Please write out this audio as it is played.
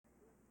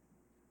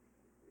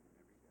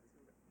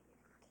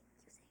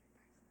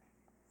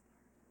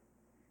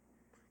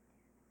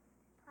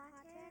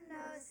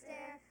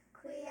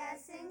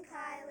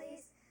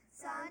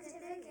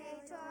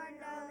sanctificator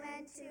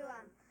nomen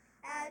tuum,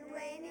 et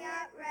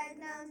veniat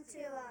regnum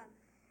tuum,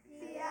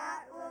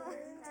 fiat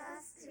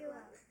voluntas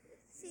tua,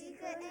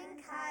 sicut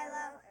in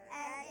caelo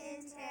et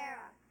in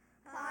terra.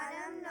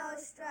 Panem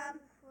nostrum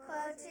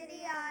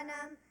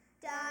quotidianum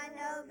da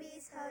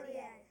nobis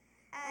hodie,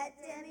 et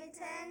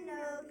dimitte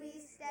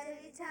nobis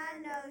debita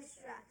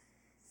nostra,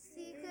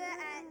 sicut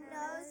et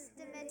nos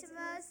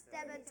dimittimus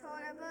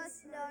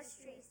debitoribus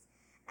nostris,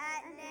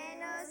 et ne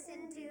nos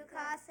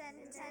inducas in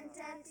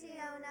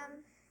tentationem,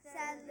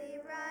 sed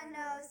libera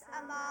nos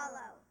a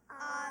malo.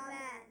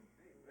 Amen.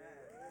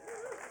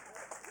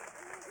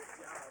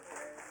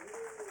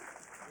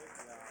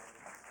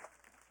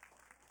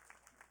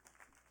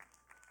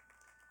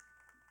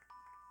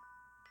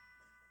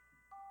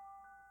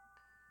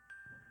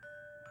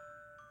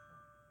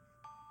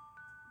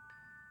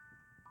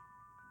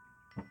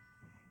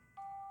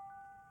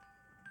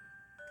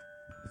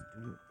 Let's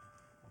do it.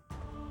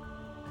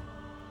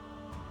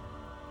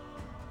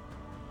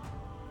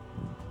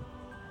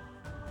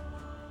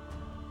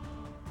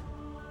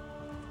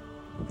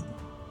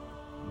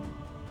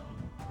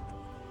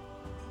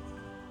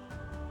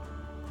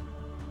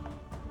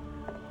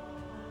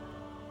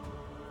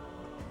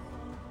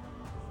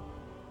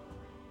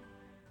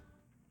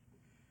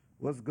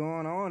 What's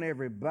going on,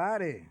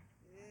 everybody?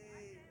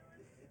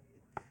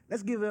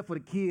 Let's give it up for the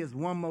kids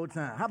one more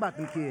time. How about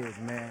them kids,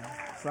 man?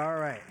 It's all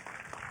right.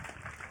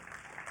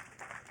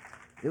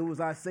 It was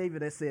our Savior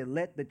that said,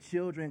 let the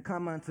children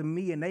come unto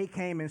me, and they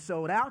came and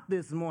showed out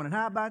this morning.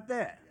 How about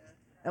that?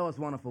 That was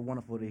wonderful,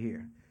 wonderful to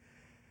hear.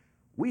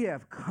 We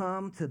have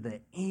come to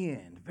the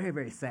end, very,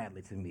 very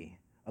sadly to me,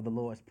 of the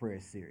Lord's Prayer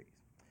series.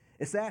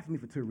 It's sad for me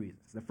for two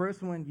reasons. The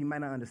first one you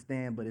might not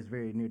understand, but it's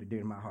very near to dear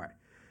to my heart.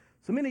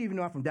 So many of you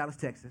know I'm from Dallas,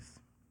 Texas,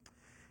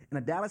 and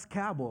the Dallas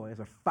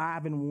Cowboys are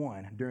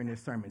 5-1 during their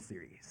sermon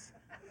series.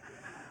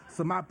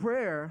 So my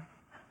prayer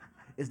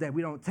is that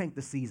we don't tank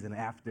the season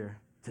after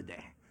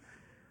today.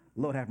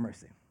 Lord have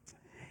mercy.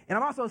 And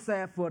I'm also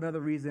sad for another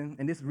reason,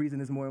 and this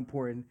reason is more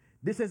important.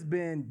 This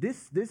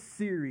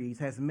series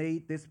has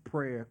made this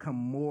prayer come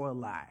more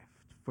alive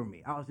for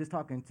me. I was just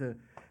talking to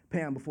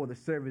Pam before the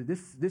service.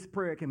 This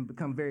prayer can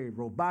become very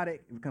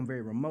robotic, it become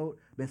very remote.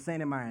 Been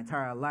saying it my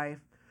entire life,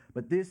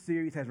 but this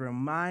series has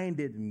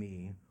reminded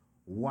me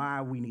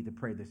why we need to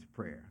pray this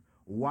prayer,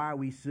 why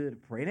we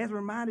should pray. And it has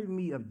reminded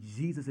me of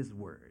Jesus'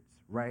 words,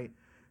 right?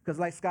 Because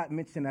like Scott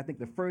mentioned, I think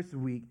the first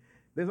week,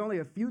 there's only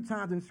a few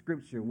times in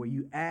Scripture where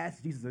you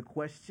ask Jesus a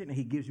question and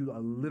he gives you a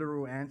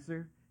literal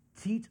answer.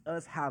 Teach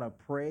us how to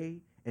pray,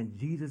 and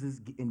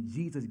Jesus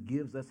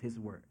gives us his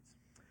words.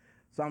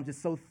 So I'm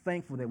just so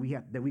thankful that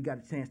we got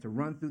a chance to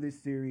run through this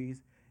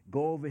series,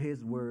 go over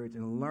his words,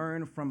 and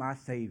learn from our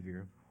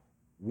Savior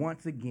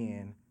once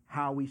again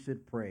how we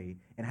should pray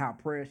and how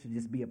prayer should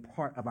just be a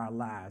part of our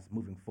lives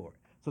moving forward.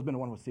 So it's been a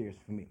wonderful series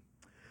for me.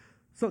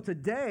 So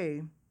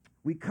today,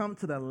 we come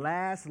to the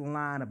last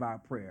line of our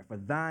prayer. For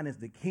thine is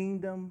the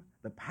kingdom,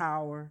 the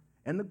power,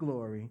 and the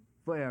glory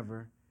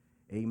forever.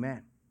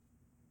 Amen.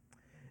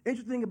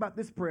 Interesting about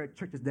this prayer,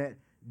 church, is that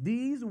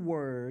these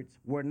words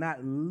were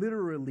not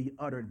literally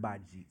uttered by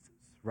Jesus,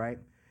 right?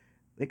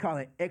 They call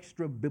it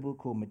extra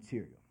biblical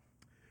material.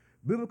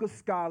 Biblical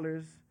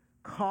scholars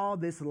call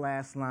this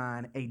last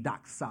line a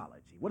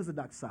doxology. What is a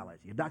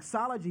doxology? A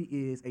doxology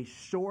is a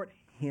short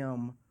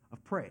hymn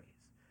of praise.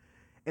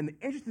 And the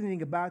interesting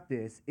thing about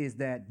this is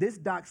that this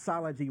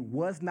doxology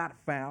was not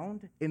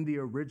found in the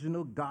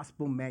original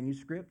gospel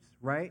manuscripts,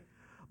 right?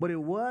 But it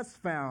was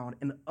found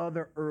in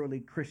other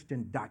early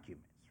Christian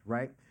documents,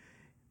 right?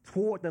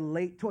 Toward the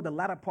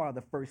latter part of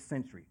the first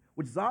century,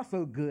 which is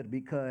also good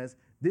because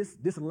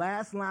this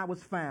last line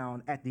was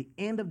found at the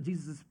end of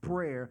Jesus'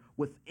 prayer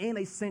within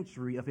a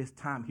century of his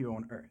time here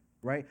on earth,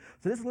 right?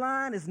 So this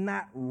line is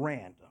not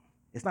random.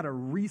 It's not a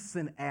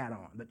recent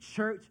add-on. The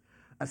church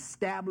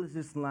established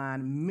this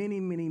line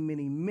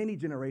many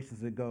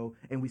generations ago,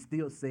 and we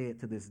still say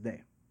it to this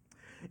day.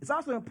 It's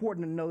also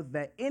important to note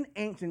that in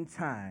ancient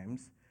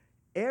times,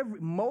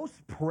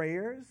 most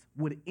prayers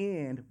would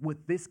end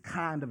with this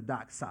kind of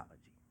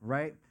doxology,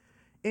 right?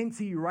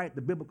 N.T. Wright,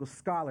 the biblical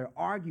scholar,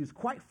 argues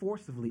quite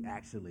forcibly,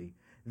 actually,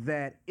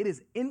 that it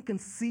is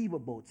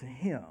inconceivable to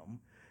him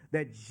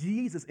that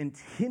Jesus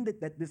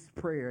intended that this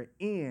prayer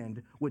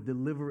end would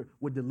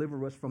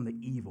deliver us from the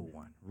evil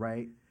one,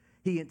 right?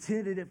 He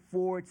intended it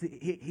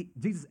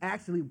Jesus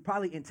actually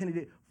probably intended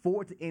it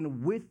for it to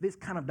end with this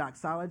kind of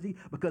doxology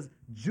because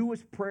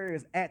Jewish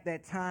prayers at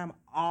that time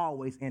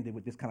always ended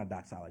with this kind of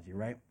doxology,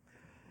 right?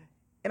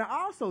 And I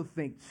also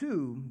think,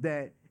 too,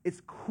 that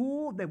it's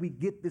cool that we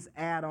get this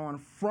add-on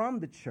from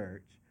the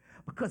church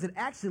because it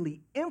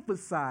actually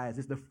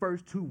emphasizes the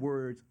first two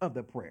words of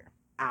the prayer,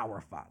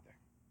 our Father,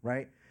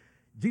 right?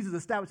 Jesus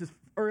establishes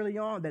early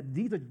on that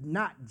these are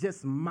not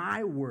just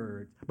my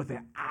words, but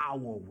they're our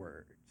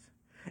words.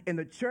 And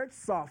the church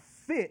saw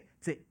fit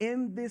to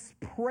end this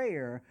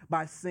prayer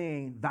by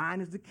saying,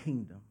 thine is the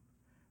kingdom,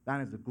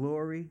 thine is the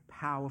glory,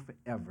 power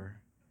forever.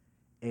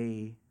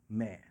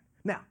 Amen.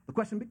 Now, the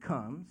question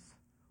becomes,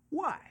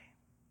 why?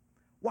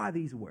 Why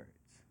these words?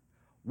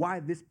 Why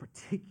this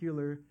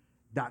particular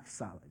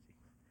doxology?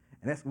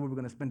 And that's what we're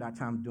going to spend our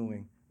time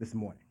doing this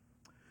morning.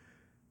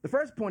 The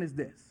first point is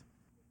this.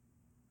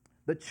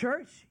 The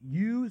church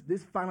used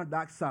this final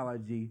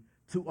doxology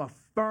to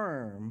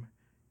affirm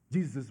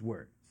Jesus'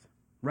 words,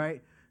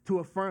 right? To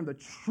affirm the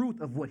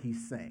truth of what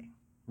he's saying,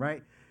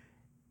 right?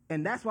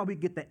 And that's why we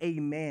get the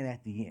amen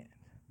at the end.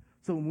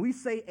 So when we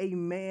say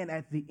amen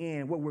at the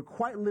end, what we're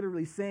quite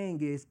literally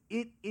saying is,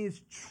 it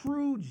is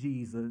true,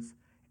 Jesus,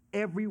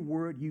 every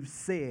word you've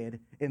said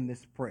in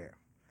this prayer.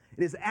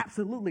 It is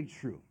absolutely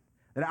true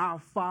that our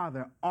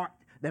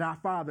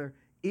Father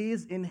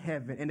is in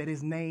heaven and that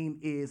his name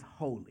is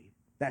holy.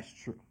 That's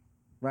true,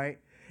 right?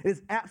 It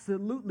is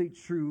absolutely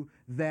true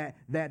that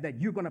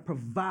you're going to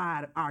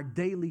provide our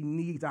daily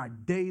needs, our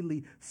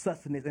daily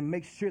sustenance, and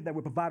make sure that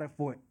we're provided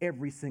for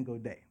every single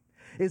day.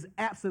 It is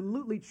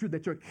absolutely true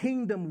that your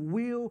kingdom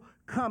will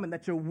come and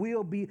that your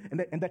will be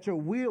and that your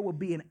will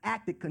be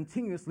enacted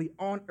continuously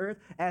on earth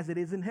as it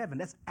is in heaven.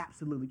 That's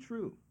absolutely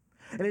true.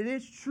 And it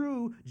is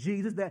true,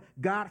 Jesus, that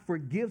God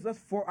forgives us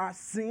for our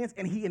sins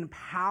and he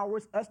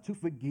empowers us to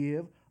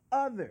forgive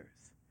others.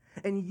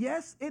 And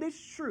yes, it is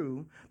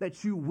true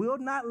that you will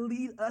not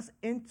lead us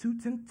into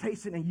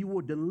temptation and you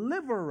will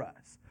deliver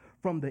us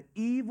from the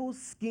evil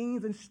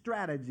schemes and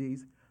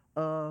strategies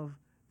of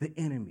the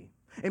enemy.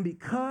 And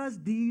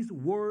because these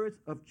words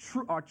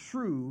are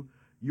true,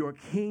 your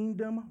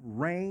kingdom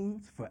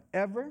reigns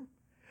forever.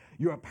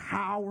 Your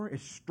power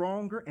is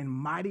stronger and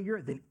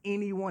mightier than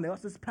anyone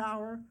else's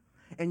power.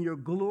 And your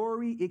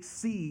glory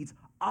exceeds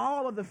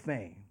all of the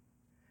fame.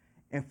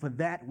 And for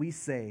that we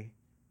say,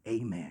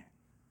 amen.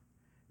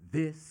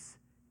 This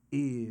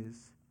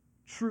is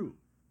true.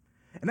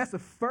 And that's the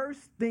first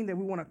thing that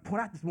we want to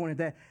point out this morning,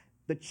 that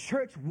the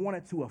church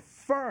wanted to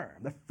affirm.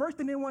 The first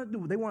thing they wanted to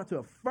do, they wanted to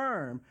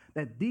affirm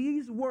that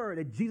these words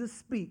that Jesus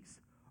speaks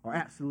are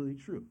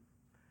absolutely true.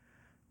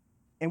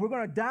 And we're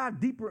going to dive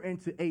deeper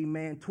into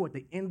amen toward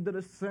the end of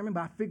the sermon,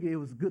 but I figured it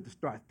was good to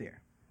start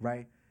there,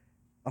 right?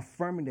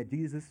 Affirming that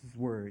Jesus'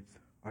 words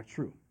are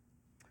true.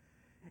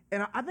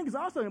 And I think it's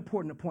also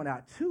important to point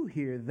out, too,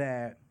 here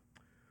that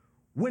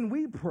when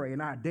we pray in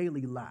our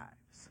daily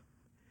lives,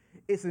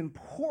 it's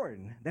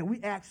important that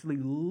we actually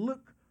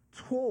look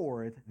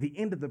toward the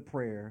end of the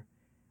prayer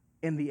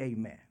in the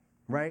amen,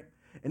 right?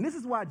 And this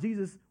is why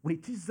Jesus, when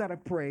he teaches us how to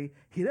pray,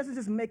 he doesn't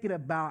just make it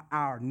about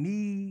our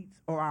needs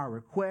or our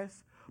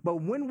requests, but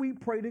when we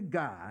pray to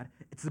God,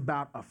 it's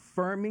about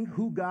affirming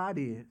who God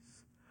is,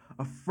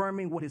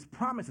 affirming what his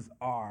promises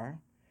are,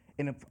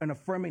 and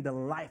affirming the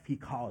life he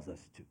calls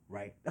us to,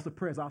 right? That's what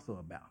prayer is also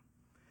about.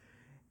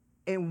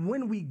 And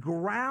when we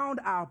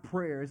ground our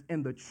prayers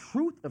in the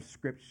truth of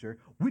Scripture,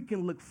 we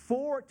can look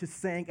forward to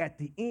saying at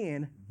the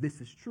end,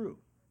 this is true,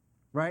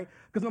 right?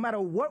 Because no matter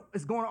what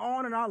is going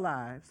on in our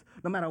lives,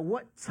 no matter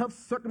what tough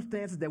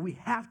circumstances that we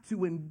have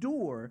to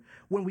endure,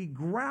 when we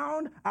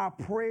ground our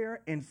prayer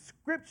in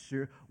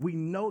Scripture, we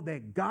know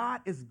that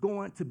God is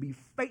going to be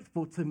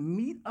faithful to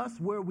meet us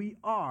where we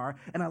are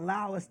and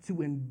allow us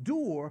to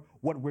endure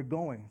what we're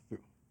going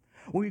through.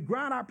 When we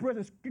ground our prayers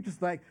in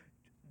Scriptures like,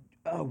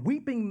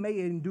 weeping may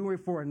endure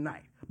for a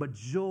night, but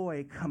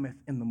joy cometh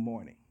in the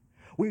morning.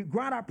 We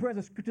ground our prayers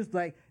in Scriptures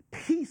like,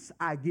 peace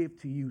I give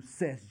to you,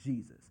 says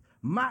Jesus.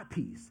 My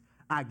peace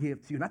I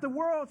give to you. Not the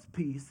world's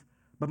peace,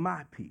 but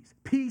my peace.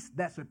 Peace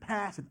that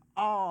surpasses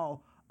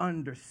all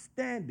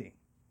understanding.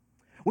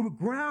 When we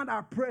ground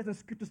our prayers in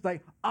Scriptures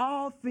like,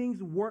 all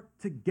things work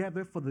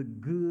together for the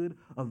good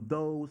of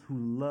those who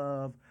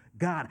love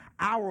God.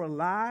 Our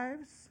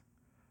lives,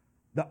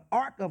 the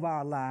arc of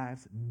our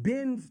lives,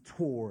 bends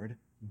toward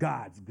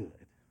God's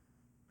good.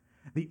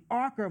 The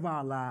arc of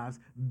our lives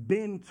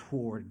bend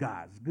toward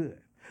God's good.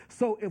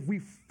 So if we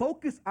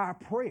focus our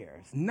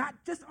prayers, not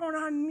just on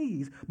our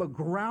needs, but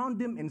ground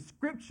them in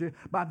Scripture,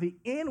 by the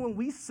end when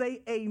we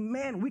say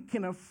amen, we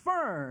can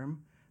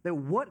affirm that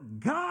what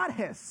God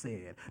has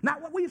said,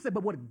 not what we've said,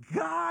 but what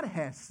God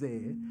has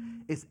said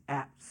is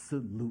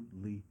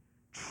absolutely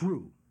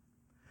true.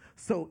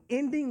 So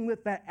ending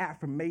with that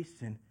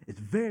affirmation is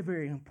very,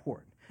 very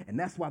important. And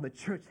that's why the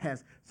church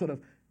has sort of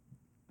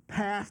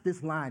passed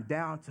this line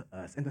down to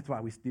us, and that's why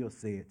we still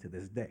say it to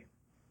this day.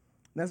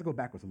 Let's go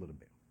backwards a little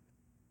bit.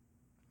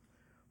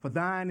 For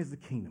thine is the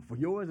kingdom, for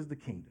yours is the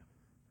kingdom,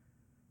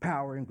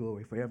 power and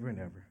glory forever and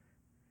ever.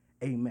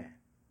 Amen.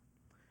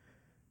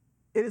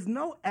 It is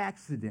no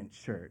accident,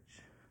 church,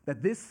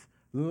 that this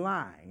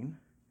line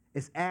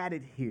is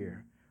added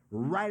here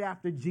right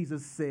after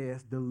Jesus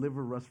says,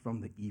 deliver us from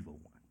the evil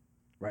one,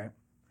 right?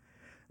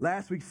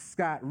 Last week,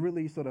 Scott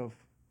really sort of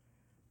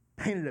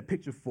painted a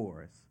picture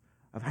for us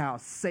of how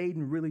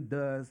Satan really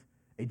does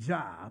a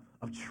job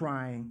of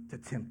trying to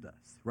tempt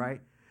us, right?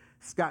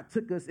 Scott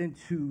took us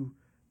into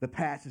the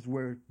passage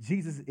where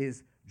Jesus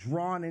is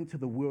drawn into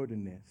the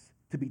wilderness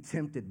to be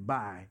tempted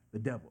by the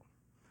devil.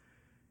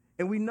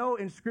 And we know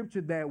in Scripture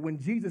that when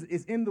Jesus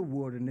is in the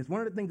wilderness, one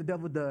of the things the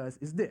devil does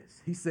is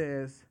this. He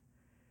says,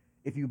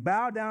 if you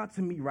bow down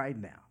to me right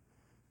now,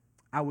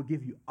 I will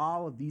give you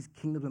all of these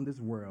kingdoms in this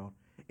world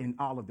in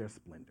all of their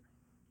splendor,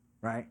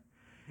 right?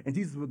 And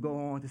Jesus would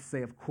go on to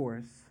say, of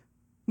course,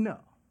 no,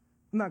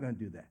 I'm not going to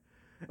do that.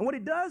 And what he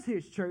does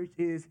here, church,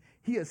 is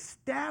he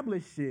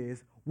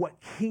establishes what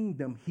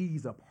kingdom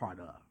he's a part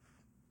of,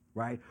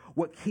 right?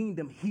 What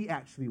kingdom he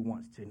actually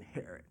wants to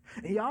inherit.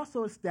 And he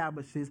also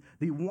establishes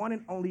the one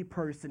and only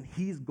person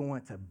he's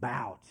going to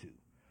bow to,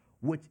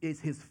 which is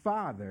his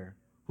Father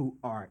who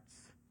art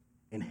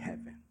in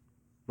heaven,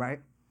 right?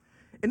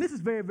 And this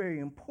is very, very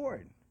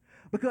important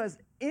because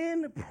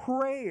in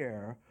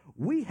prayer,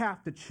 we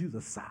have to choose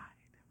a side.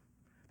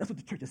 That's what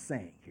the church is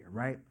saying here,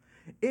 right?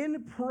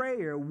 In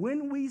prayer,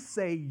 when we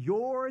say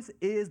yours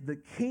is the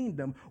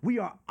kingdom, we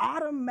are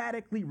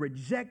automatically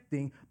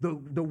rejecting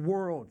the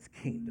world's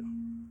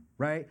kingdom,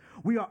 right?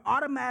 We are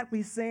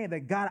automatically saying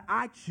that, God,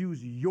 I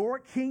choose your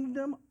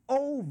kingdom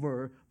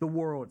over the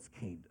world's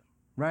kingdom,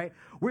 right?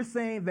 We're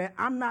saying that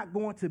I'm not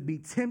going to be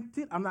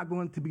tempted. I'm not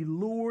going to be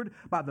lured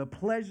by the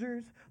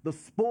pleasures, the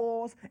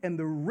spoils, and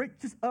the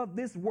riches of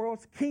this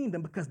world's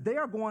kingdom because they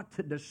are going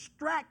to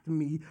distract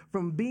me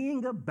from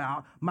being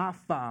about my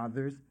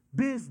Father's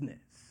business.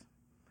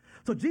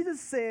 So Jesus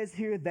says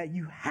here that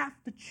you have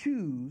to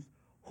choose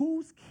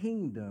whose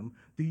kingdom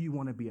do you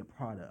want to be a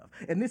part of.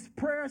 And this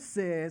prayer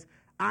says,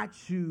 I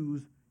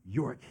choose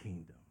your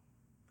kingdom.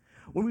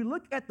 When we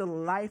look at the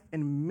life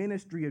and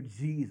ministry of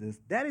Jesus,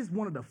 that is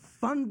one of the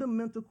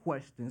fundamental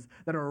questions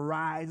that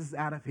arises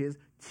out of his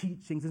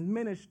teachings and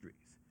ministries.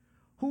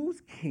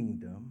 Whose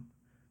kingdom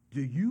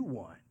do you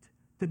want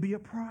to be a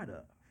part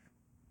of?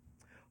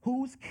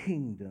 Whose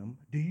kingdom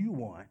do you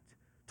want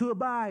to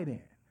abide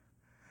in?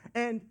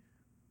 And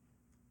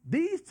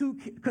these two,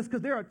 because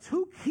there are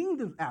two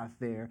kingdoms out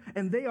there,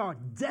 and they are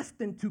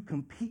destined to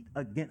compete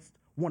against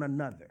one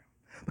another.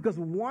 Because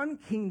one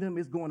kingdom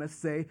is going to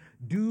say,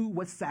 do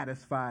what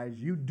satisfies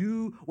you,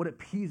 do what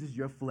appeases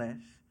your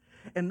flesh.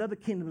 Another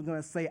kingdom is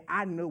going to say,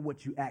 I know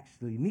what you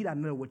actually need, I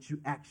know what you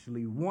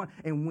actually want.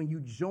 And when you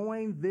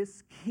join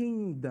this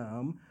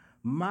kingdom,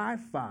 my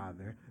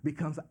Father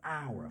becomes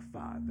our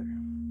Father,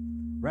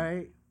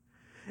 right?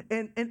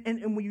 And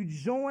when you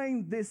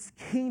join this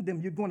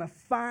kingdom, you're going to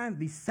find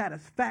the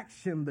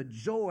satisfaction, the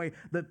joy,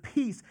 the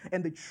peace,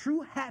 and the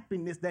true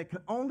happiness that can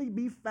only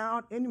be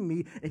found in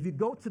me. If you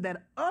go to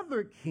that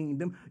other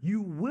kingdom,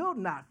 you will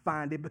not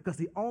find it because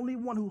the only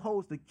one who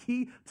holds the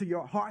key to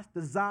your heart's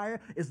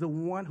desire is the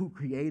one who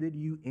created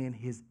you in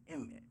his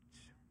image,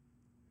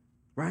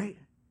 right?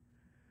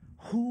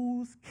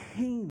 Whose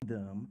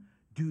kingdom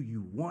do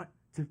you want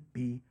to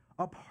be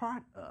a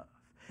part of?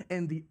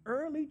 And the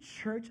early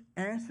church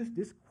answers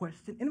this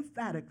question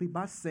emphatically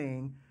by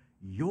saying,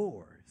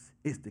 yours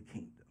is the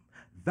kingdom.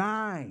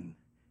 Thine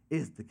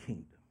is the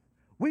kingdom.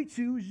 We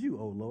choose you,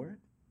 O Lord.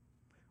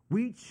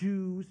 We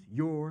choose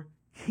your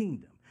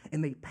kingdom.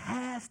 And they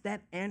pass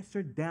that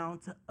answer down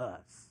to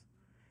us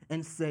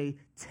and say,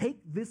 take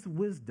this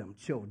wisdom,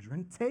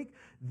 children, take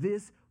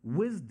this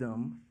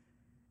wisdom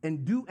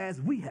and do as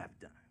we have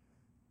done.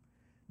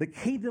 The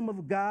kingdom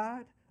of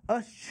God,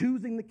 us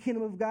choosing the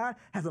kingdom of God,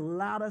 has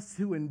allowed us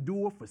to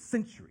endure for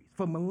centuries,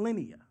 for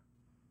millennia.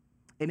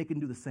 And it can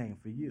do the same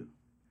for you.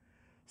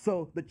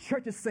 So the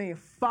church is saying,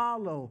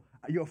 follow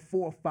your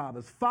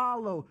forefathers,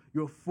 follow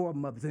your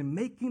foremothers, and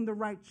making the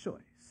right choice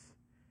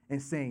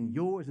and saying,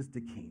 yours is the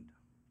kingdom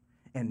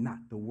and not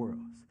the world's.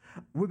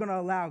 We're going to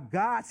allow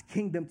God's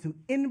kingdom to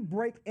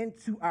inbreak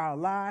into our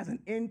lives and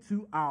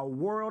into our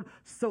world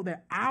so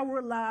that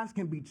our lives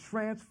can be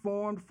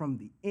transformed from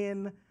the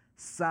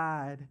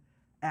inside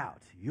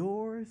out.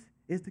 Yours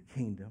is the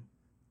kingdom,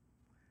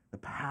 the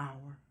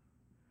power,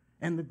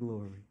 and the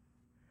glory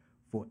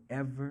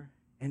forever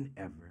and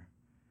ever.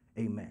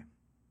 Amen.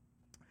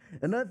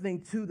 Another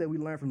thing, too, that we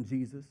learn from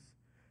Jesus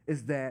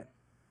is that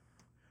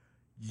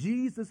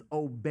Jesus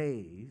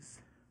obeys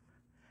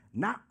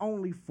not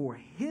only for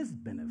his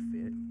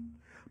benefit,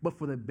 but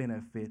for the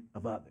benefit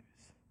of others.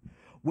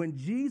 When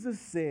Jesus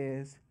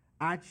says,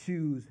 I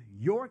choose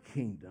your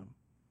kingdom,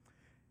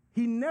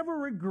 he never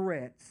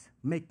regrets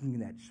making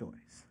that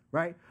choice,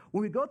 right?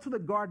 When we go to the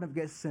Garden of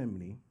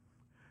Gethsemane,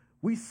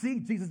 we see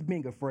Jesus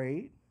being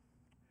afraid.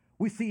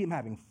 We see him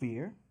having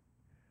fear.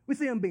 We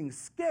see him being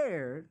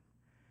scared.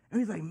 And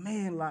he's like,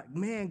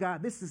 man,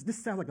 God, this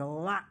sounds like a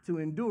lot to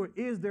endure.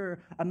 Is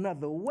there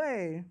another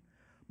way?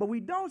 But we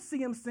don't see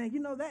him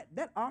saying,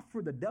 that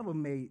offer the devil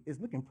made is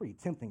looking pretty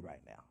tempting right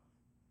now.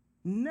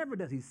 Never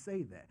does he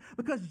say that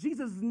because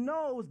Jesus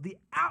knows the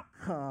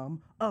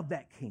outcome of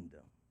that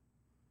kingdom.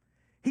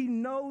 He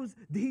knows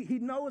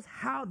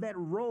how that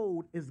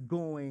road is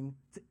going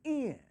to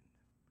end.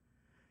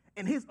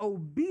 And his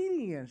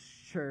obedience,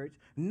 church,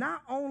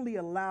 not only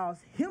allows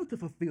him to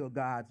fulfill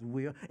God's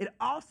will, it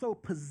also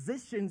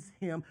positions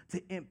him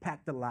to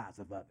impact the lives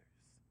of others,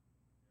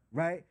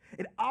 right?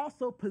 It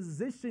also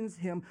positions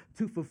him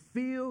to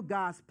fulfill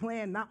God's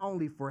plan, not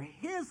only for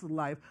his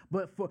life,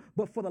 but for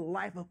the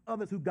life of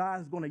others who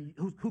God's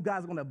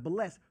going to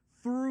bless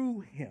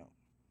through him.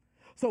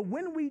 So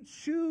when we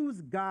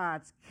choose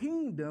God's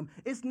kingdom,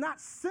 it's not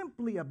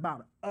simply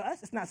about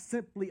us. It's not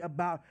simply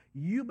about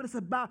you, but it's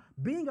about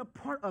being a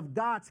part of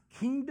God's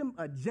kingdom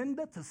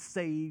agenda to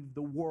save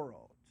the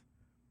world.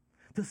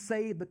 to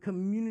save the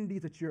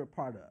communities that you're a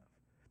part of,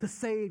 to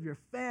save your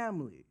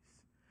families.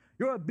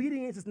 Your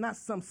obedience is not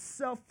some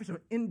selfish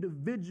or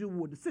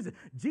individual decision.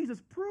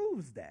 Jesus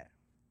proves that.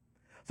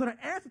 So the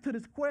answer to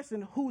this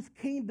question, whose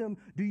kingdom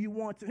do you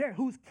want to inherit,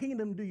 whose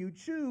kingdom do you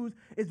choose,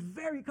 is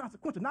very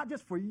consequential, not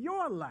just for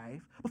your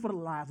life, but for the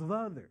lives of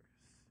others,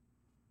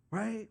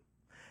 right?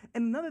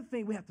 And another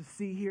thing we have to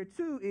see here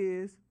too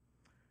is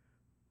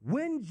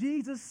when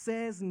Jesus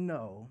says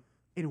no,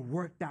 it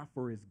worked out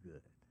for his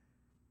good.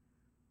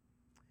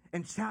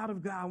 And child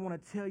of God, I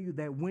want to tell you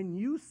that when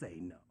you say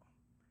no,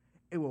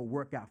 it will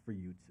work out for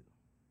you too.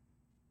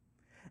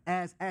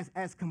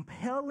 As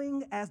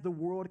compelling as the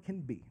world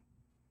can be,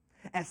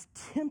 as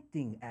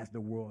tempting as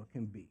the world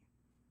can be,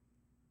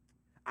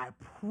 I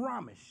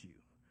promise you,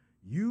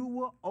 you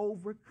will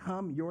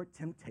overcome your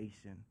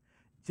temptation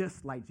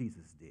just like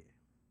Jesus did.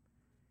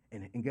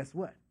 And guess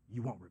what?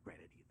 You won't regret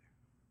it either.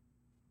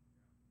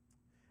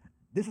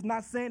 This is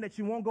not saying that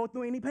you won't go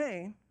through any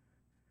pain.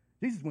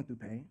 Jesus went through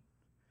pain.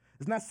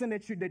 It's not saying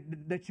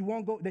that you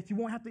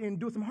won't have to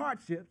endure some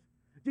hardships.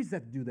 Jesus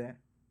had to do that.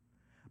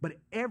 But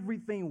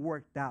everything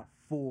worked out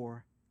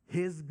for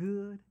his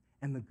good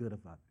and the good of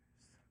others.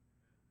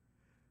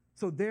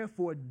 So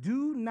therefore,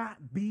 do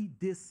not be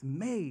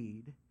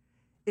dismayed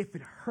if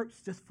it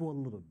hurts just for a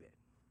little bit.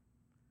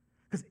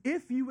 Because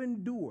if you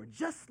endure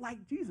just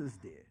like Jesus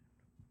did,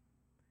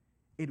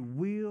 it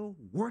will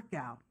work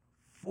out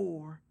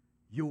for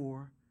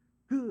your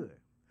good.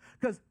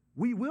 Because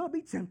we will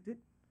be tempted.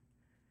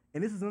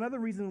 And this is another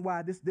reason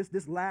why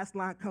this last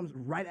line comes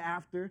right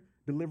after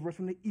deliver us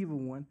from the evil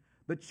one.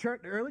 The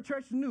early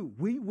church knew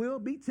we will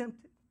be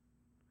tempted.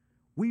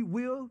 We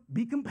will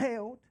be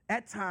compelled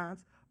at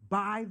times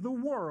by the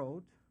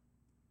world,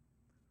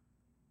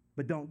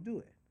 but don't do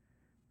it.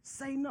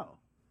 Say no,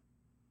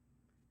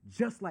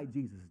 just like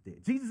Jesus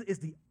did. Jesus is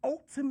the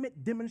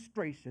ultimate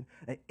demonstration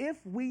that if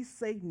we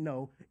say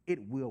no, it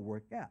will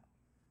work out,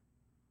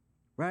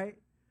 right?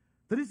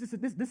 So this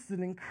is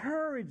an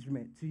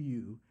encouragement to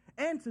you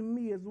and to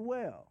me as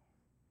well,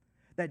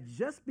 that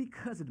just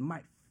because it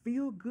might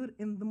feel good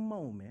in the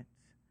moment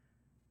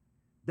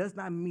does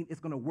not mean it's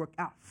going to work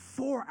out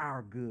for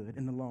our good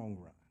in the long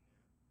run.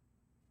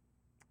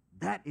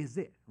 That is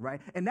it, right?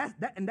 And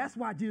that's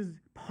why Jesus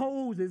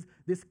poses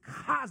this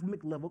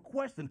cosmic level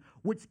question: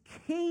 which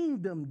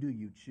kingdom do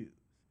you choose?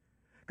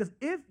 Because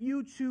if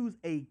you choose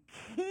a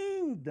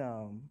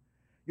kingdom,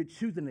 you're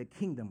choosing a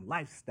kingdom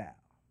lifestyle.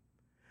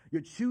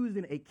 You're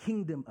choosing a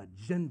kingdom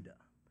agenda.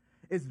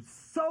 It's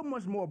so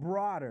much more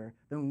broader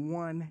than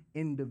one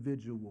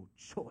individual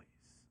choice.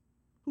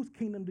 Whose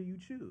kingdom do you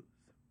choose?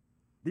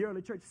 The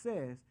early church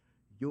says,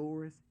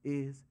 yours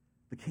is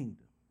the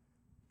kingdom.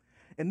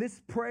 And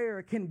this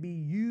prayer can be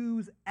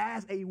used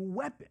as a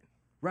weapon,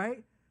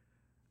 right,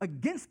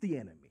 against the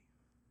enemy.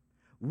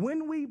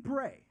 When we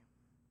pray,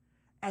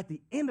 at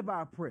the end of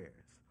our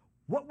prayers,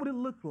 what would it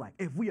look like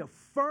if we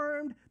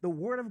affirmed the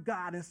word of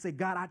God and say,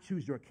 God, I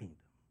choose your kingdom,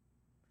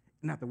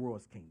 not the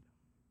world's kingdom?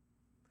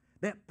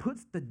 That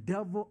puts the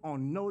devil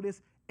on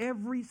notice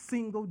every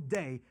single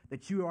day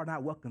that you are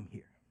not welcome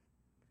here.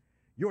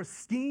 Your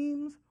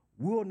schemes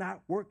will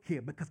not work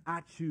here because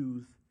I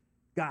choose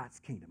God's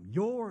kingdom.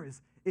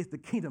 Yours is the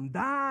kingdom.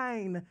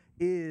 Thine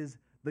is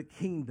the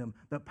kingdom,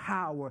 the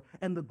power,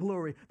 and the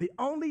glory. The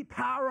only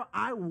power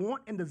I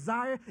want and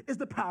desire is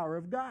the power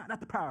of God, not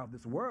the power of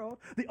this world.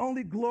 The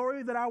only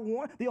glory that I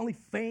want, the only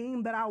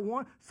fame that I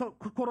want, so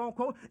quote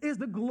unquote, is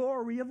the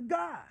glory of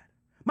God.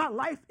 My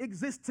life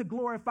exists to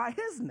glorify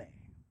his name,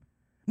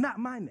 not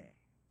my name.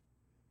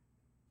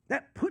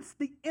 That puts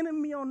the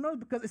enemy on notice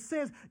because it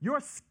says your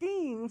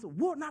schemes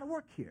will not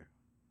work here.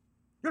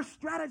 Your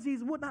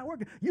strategies would not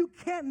work. You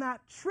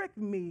cannot trick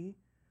me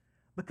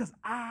because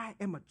I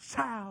am a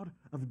child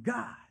of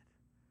God.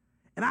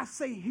 And I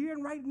say here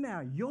and right now,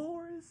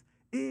 yours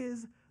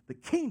is the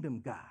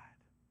kingdom, God,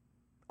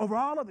 over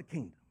all of the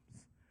kingdoms.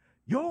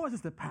 Yours is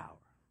the power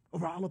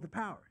over all of the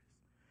powers.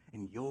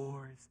 And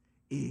yours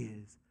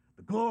is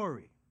the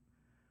glory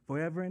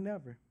forever and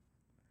ever.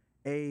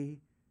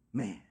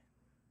 Amen.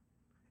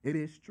 It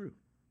is true.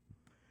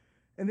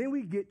 And then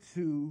we get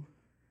to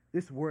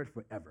this word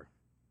forever.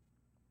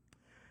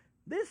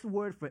 This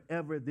word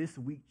forever this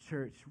week,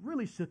 church,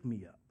 really shook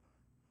me up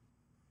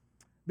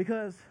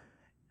because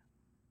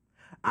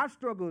I've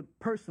struggled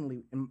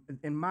personally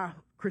in my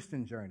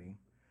Christian journey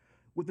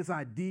with this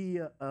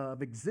idea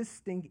of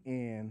existing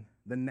in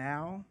the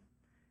now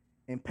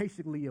and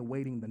patiently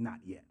awaiting the not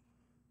yet,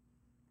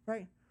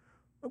 right?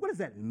 What does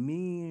that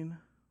mean?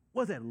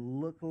 What does that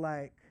look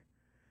like?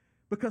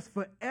 Because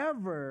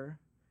forever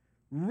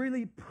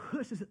really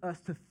pushes us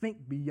to think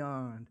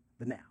beyond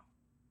the now,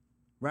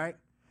 right?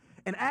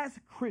 And as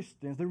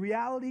Christians, the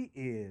reality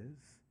is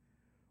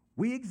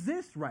we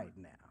exist right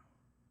now,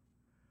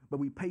 but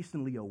we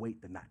patiently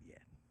await the not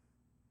yet.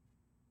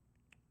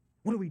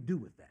 What do we do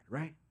with that,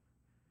 right?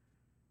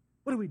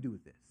 What do we do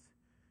with this?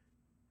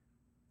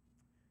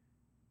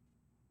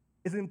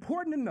 It's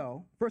important to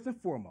know, first and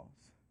foremost,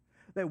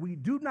 that we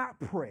do not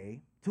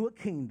pray to a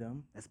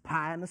kingdom that's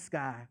pie in the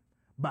sky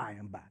by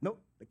and by.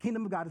 Nope, The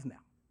kingdom of God is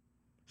now.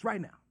 It's right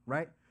now,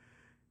 right?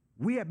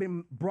 We have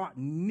been brought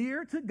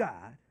near to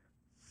God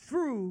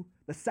through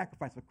the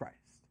sacrifice of Christ.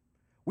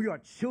 We are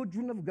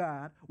children of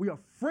God. We are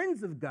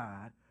friends of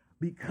God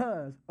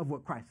because of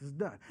what Christ has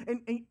done.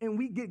 And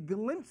we get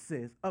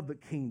glimpses of the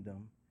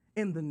kingdom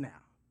in the now.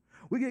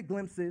 We get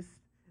glimpses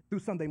through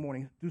Sunday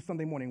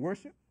morning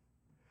worship.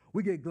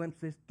 We get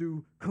glimpses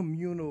through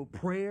communal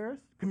prayers,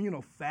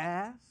 communal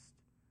fast,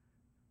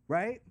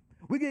 right?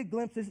 We get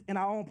glimpses in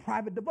our own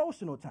private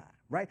devotional time,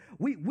 right?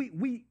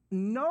 We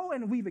know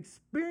and we've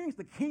experienced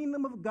the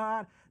kingdom of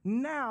God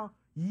now,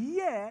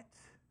 yet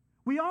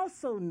we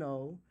also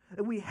know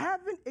that we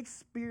haven't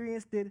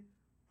experienced it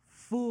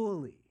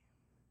fully.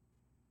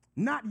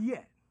 Not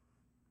yet.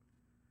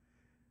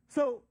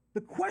 So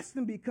the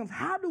question becomes,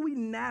 how do we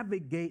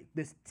navigate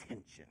this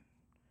tension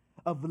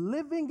of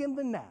living in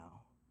the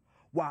now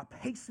while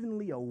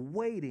patiently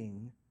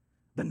awaiting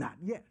the not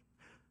yet?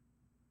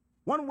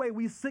 One way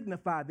we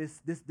signify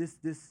this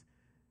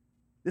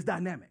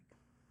dynamic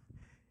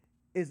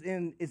is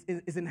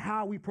in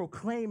how we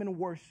proclaim and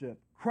worship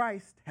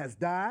Christ has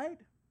died,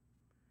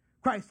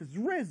 Christ has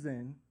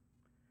risen,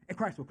 and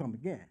Christ will come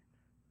again.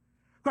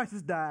 Christ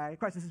has died,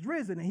 Christ has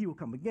risen, and he will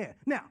come again.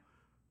 Now,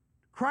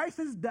 Christ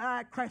has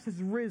died, Christ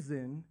has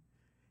risen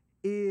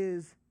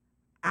is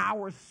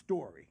our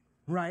story,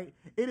 right?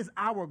 It is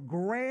our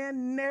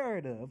grand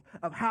narrative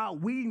of how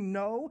we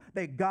know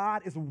that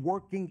God is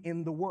working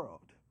in the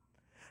world.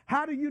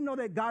 How do you know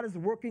that God is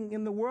working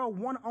in the world?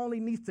 One only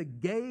needs to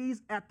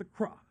gaze at the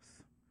cross,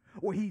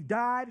 where he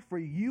died for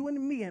you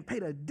and me and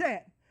paid a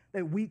debt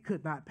that we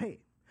could not pay.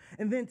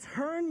 And then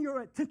turn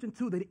your attention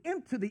to the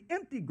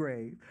empty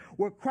grave,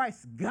 where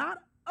Christ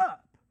got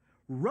up,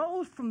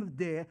 rose from the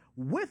dead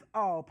with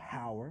all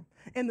power,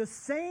 and the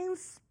same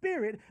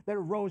spirit that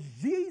rose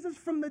Jesus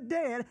from the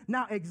dead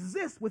now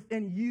exists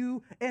within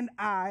you and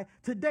I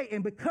today.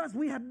 And because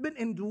we have been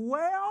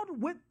indwelled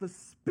with the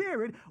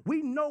Spirit,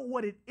 we know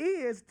what it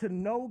is to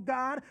know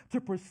God,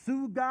 to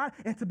pursue God,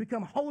 and to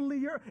become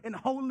holier and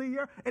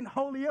holier and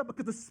holier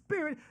because the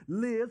Spirit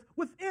lives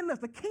within us.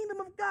 The kingdom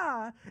of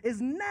God is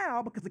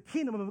now because the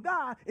kingdom of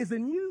God is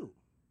in you.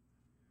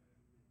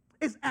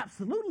 It's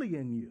absolutely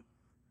in you.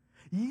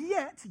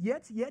 Yet,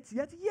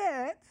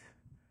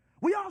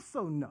 we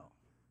also know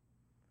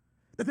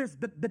that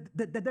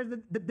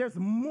there's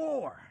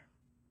more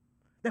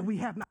that we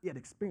have not yet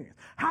experienced.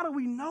 How do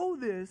we know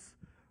this?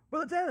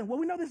 Brother Taylor, well,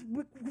 we know this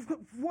for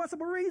one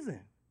simple reason.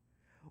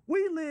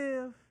 We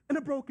live in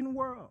a broken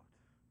world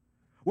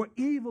where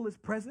evil is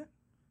present,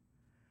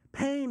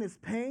 pain is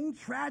pain,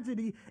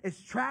 tragedy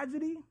is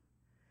tragedy.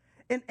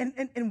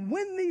 And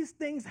when these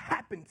things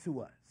happen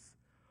to us,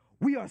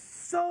 we are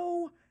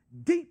so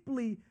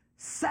deeply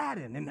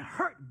saddened and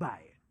hurt by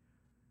it.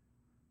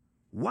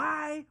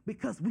 Why?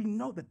 Because we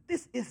know that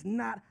this is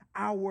not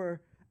our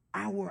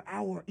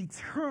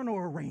eternal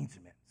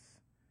arrangements.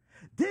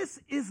 This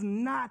is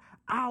not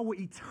our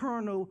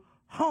eternal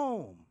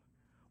home.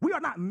 We are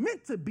not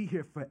meant to be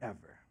here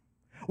forever.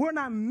 We're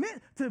not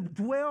meant to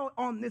dwell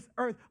on this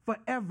earth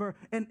forever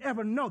and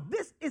ever. No,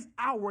 this is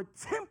our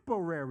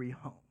temporary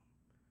home,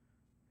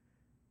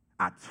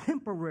 our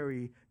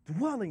temporary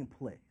dwelling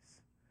place.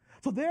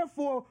 So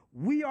therefore,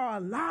 we are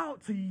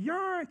allowed to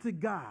yearn to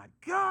God.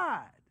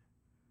 God,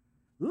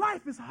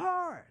 life is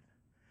hard.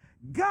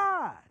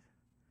 God,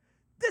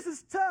 this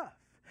is tough.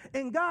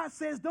 And God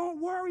says, don't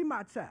worry,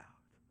 my child.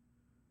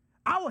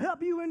 I will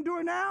help you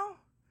endure now.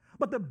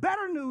 But the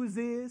better news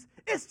is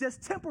it's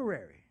just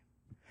temporary.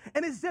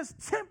 And it's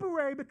just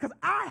temporary because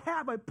I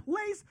have a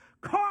place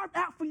carved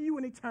out for you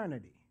in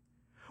eternity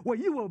where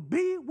you will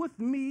be with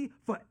me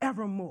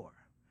forevermore.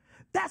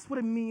 That's what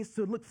it means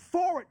to look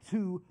forward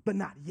to the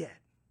not yet.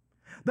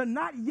 The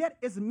not yet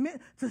is meant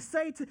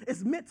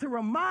to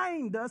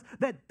remind us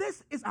that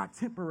this is our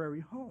temporary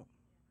home.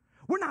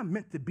 We're not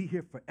meant to be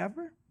here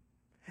forever.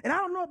 And I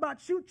don't know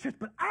about you, church,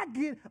 but I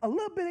get a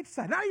little bit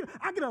excited.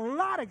 I get a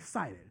lot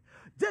excited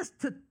just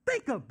to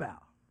think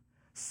about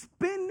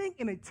spending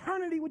an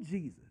eternity with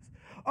Jesus.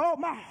 Oh,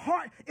 my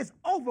heart is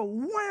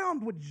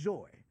overwhelmed with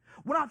joy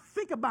when I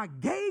think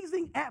about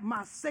gazing at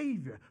my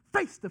Savior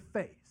face to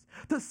face.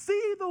 To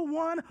see the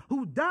one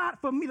who died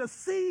for me, to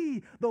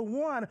see the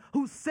one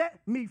who set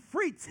me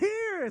free.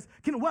 Tears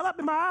can well up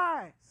in my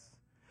eyes.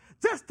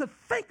 Just to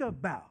think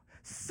about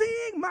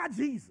seeing my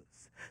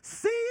Jesus,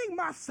 seeing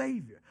my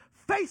Savior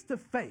face to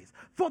face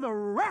for the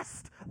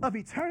rest of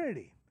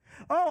eternity.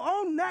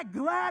 Oh, on that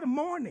glad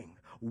morning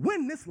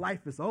when this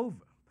life is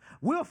over,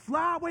 we'll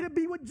fly away to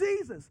be with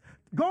Jesus,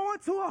 going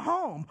to a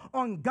home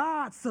on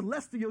God's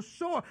celestial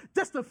shore.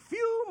 Just a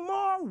few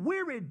more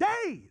weary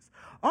days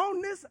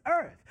on this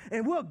earth,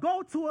 and we'll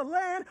go to a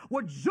land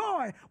where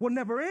joy will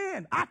never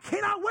end. I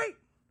cannot wait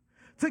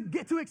to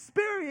get to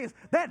experience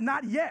that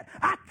not yet.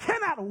 I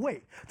cannot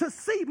wait to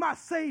see my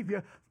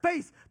Savior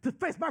face to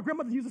face. My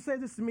grandmother used to say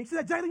this to me. She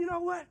said, Jalen, you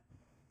know what?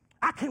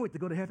 I can't wait to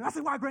go to heaven. I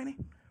said, why, Granny?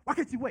 Why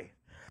can't you wait?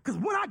 Because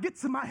when I get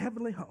to my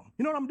heavenly home,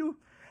 you know what I'm going to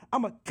do?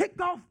 I'm going to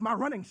kick off my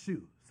running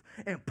shoes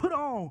and put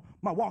on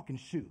my walking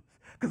shoes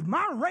because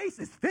my race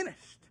is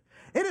finished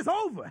It is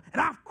over,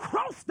 and I've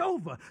crossed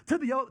over to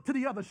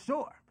the other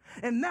shore.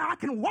 And now I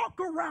can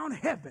walk around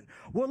heaven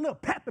with a little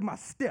pep in my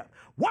step,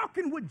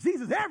 walking with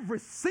Jesus every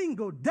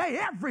single day,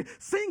 every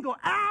single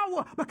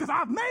hour, because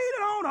I've made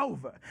it on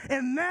over.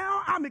 And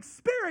now I'm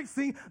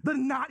experiencing the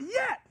not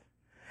yet.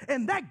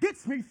 And that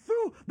gets me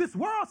through this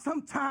world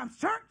sometimes,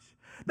 church,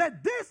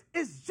 that this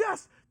is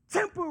just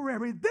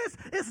temporary. This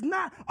is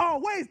not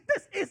always.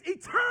 This is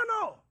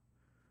eternal.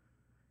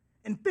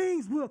 And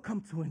things will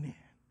come to an end.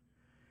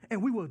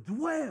 And we will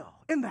dwell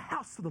in the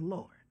house of the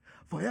Lord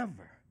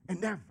forever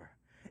and ever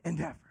and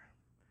ever.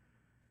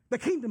 The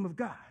kingdom of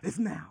God is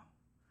now.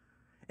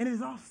 And it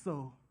is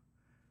also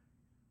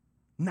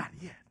not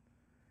yet.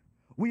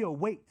 We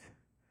await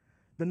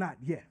the not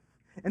yet.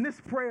 And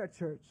this prayer,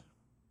 church,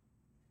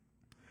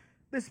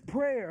 this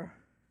prayer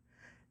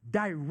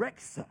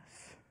directs us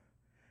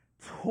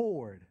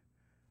toward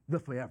the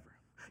forever.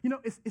 You know,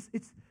 it's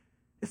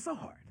so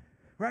hard,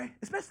 right?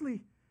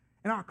 Especially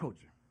in our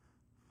culture,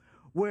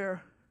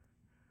 where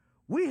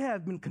we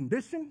have been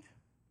conditioned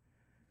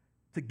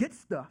to get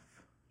stuff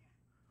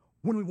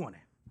when we want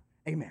it.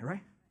 Amen,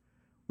 right?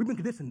 We've been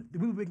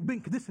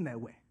conditioned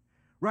that way,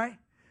 right?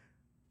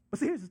 But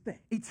see, here's the thing.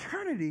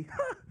 Eternity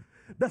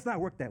does not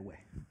work that way.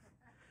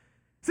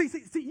 See,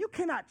 you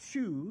cannot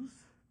choose.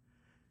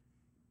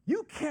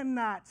 You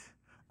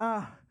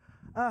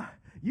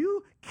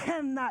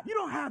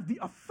don't have the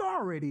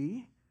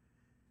authority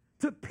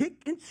to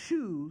pick and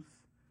choose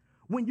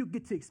when you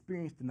get to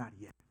experience the not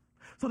yet.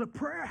 So the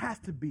prayer has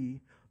to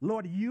be,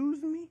 Lord,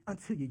 use me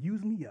until you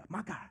use me up.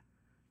 My God,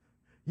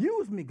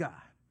 use me, God,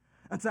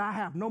 until I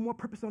have no more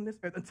purpose on this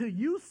earth, until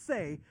you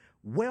say,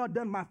 well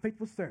done, my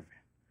faithful servant.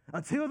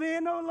 Until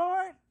then, oh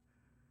Lord,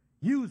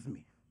 use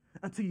me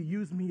until you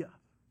use me up.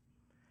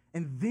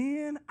 And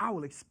then I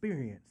will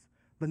experience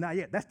the not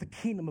yet. That's the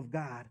kingdom of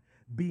God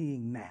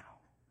being now.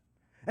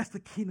 That's the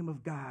kingdom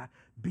of God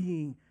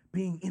being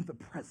in the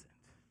present.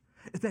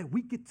 Is that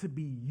we get to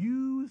be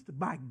used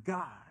by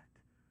God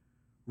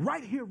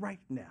right here, right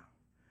now,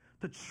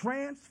 to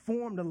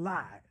transform the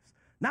lives,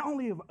 not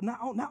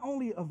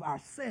only of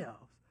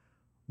ourselves,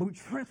 but we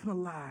transform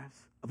the lives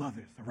of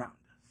others around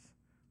us,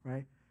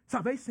 right?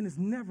 Salvation is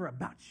never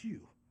about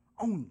you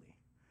only.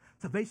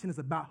 Salvation is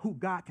about who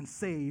God can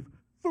save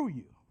through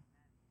you,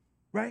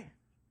 right?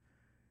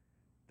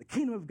 The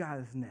kingdom of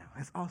God is now.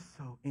 It's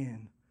also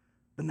in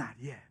the not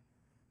yet.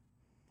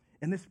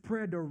 And this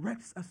prayer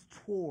directs us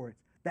towards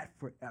that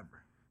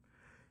forever.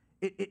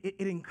 It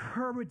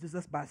encourages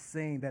us by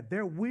saying that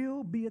there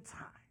will be a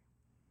time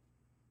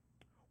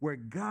where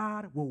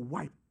God will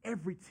wipe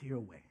every tear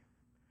away.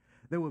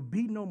 There will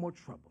be no more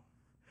trouble.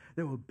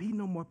 There will be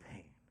no more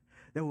pain.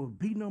 There will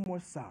be no more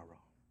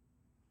sorrow.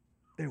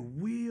 There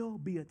will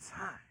be a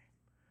time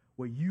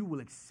where you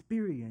will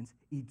experience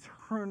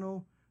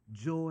eternal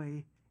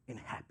joy and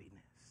happiness.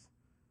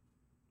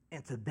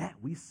 And to that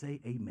we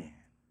say amen.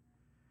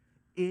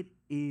 It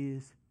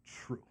is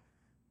true.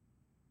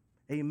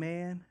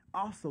 Amen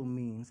also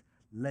means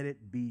let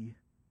it be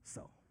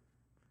so.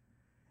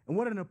 And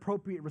what an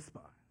appropriate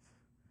response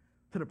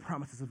to the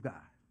promises of God.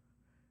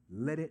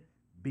 Let it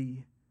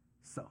be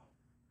so.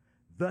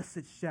 Thus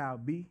it shall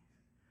be.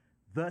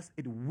 Thus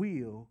it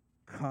will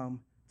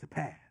come to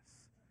pass.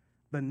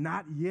 The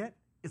not yet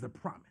is a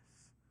promise.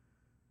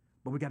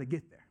 But we got to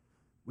get there.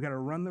 We got to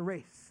run the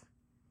race.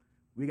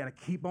 We got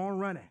to keep on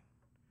running.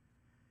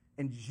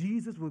 And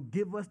Jesus will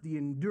give us the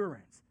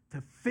endurance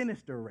to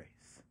finish the race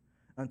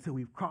until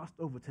we've crossed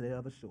over to the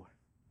other shore.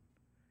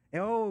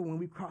 And oh, when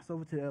we cross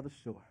over to the other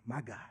shore, my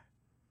God,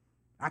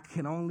 I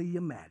can only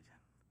imagine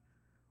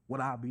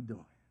what I'll be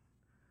doing.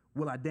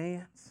 Will I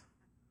dance?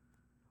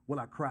 Will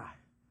I cry?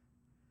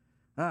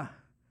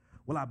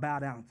 Will I bow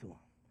down to him?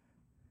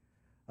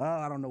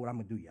 I don't know what I'm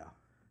going to do, y'all.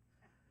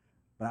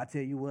 But I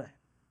tell you what,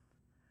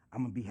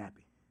 I'm going to be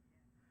happy.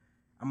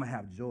 I'm going to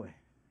have joy.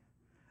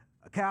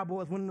 A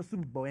Cowboys winning the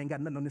Super Bowl ain't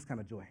got nothing on this kind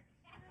of joy.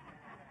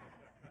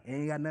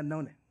 Ain't got nothing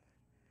on it.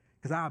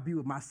 Because I'll be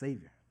with my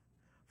Savior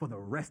for the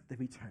rest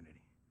of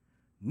eternity.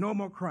 No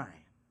more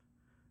crying.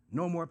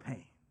 No more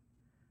pain.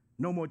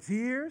 No more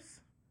tears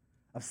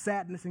of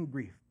sadness and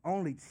grief.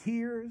 Only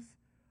tears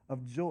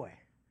of joy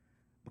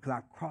because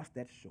I've crossed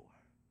that shore.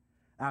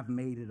 I've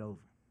made it over.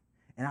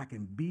 And I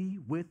can be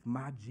with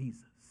my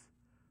Jesus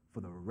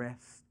for the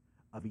rest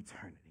of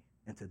eternity.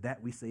 And to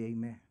that we say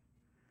amen.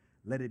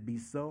 Let it be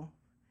so,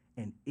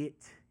 and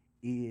it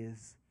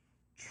is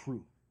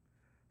true.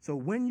 So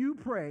when you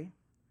pray,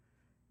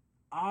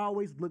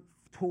 always look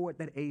toward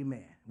that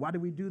amen. Why do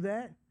we do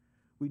that?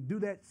 We do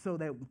that so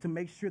that to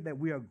make sure that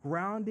we are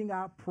grounding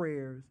our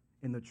prayers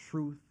in the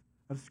truth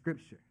of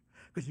Scripture.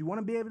 Because you want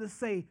to be able to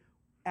say,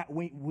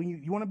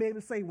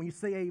 when you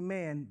say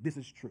amen, this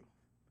is true.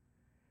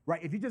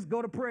 Right? If you just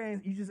go to prayer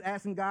and you just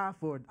asking God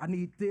for, I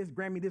need this,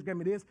 grant me this, grant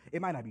me this,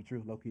 it might not be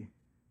true, low-key.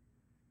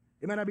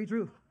 It might not be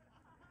true.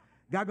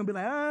 God gonna be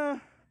like, I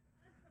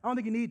don't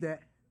think you need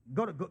that.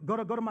 Go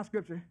to my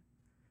scripture.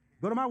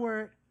 Go to my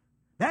word.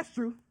 That's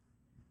true.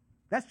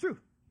 That's true.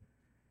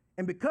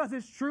 And because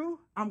it's true,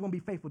 I'm gonna be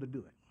faithful to do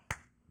it.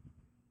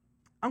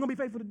 I'm going to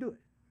be faithful to do it.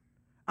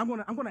 I'm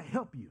going to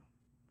help you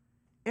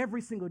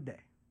every single day,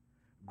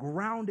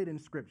 grounded in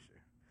Scripture.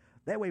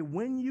 That way,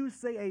 when you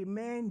say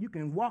amen, you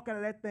can walk out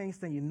of that thing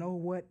saying, you know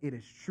what? It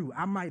is true.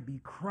 I might be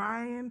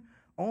crying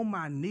on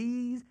my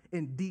knees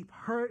in deep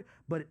hurt,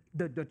 but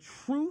the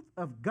truth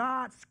of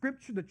God's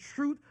Scripture, the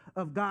truth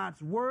of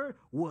God's word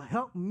will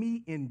help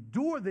me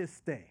endure this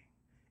thing.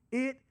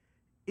 It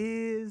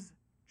is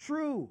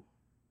true.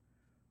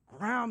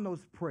 Ground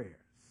those prayers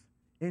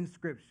in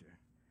Scripture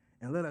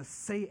and let us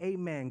say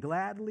amen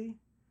gladly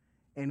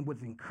and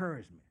with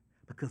encouragement,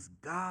 because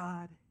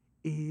God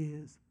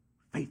is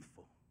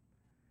faithful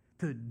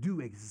to do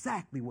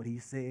exactly what he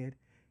said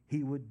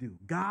he would do.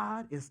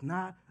 God is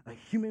not a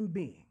human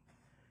being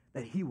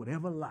that he would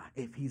ever lie.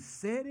 If he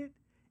said it,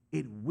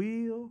 it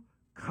will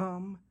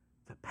come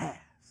to pass.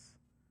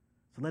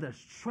 So let us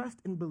trust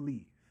and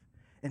believe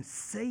and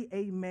say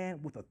amen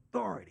with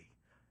authority,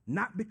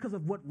 not because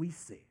of what we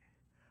said,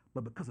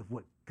 but because of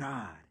what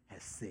God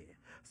has said.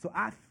 So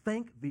I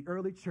thank the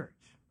early church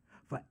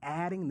for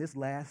adding this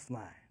last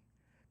line,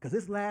 because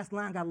this last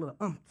line got a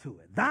little to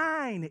it.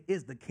 Thine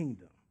is the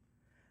kingdom,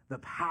 the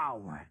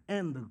power,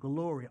 and the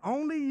glory.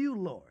 Only you,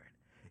 Lord,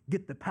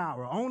 get the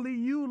power. Only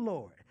you,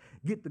 Lord,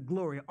 get the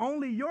glory.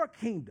 Only your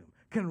kingdom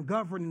can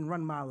govern and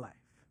run my life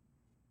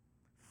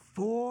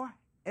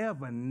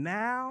forever,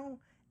 now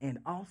and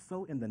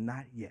also in the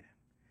not yet.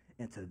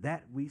 And to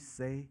that we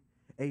say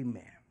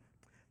amen.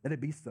 Let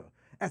it be so.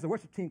 As the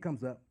worship team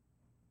comes up,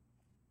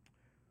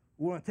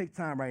 we want to take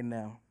time right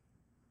now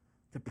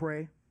to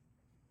pray,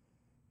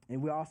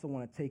 and we also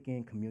want to take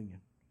in communion.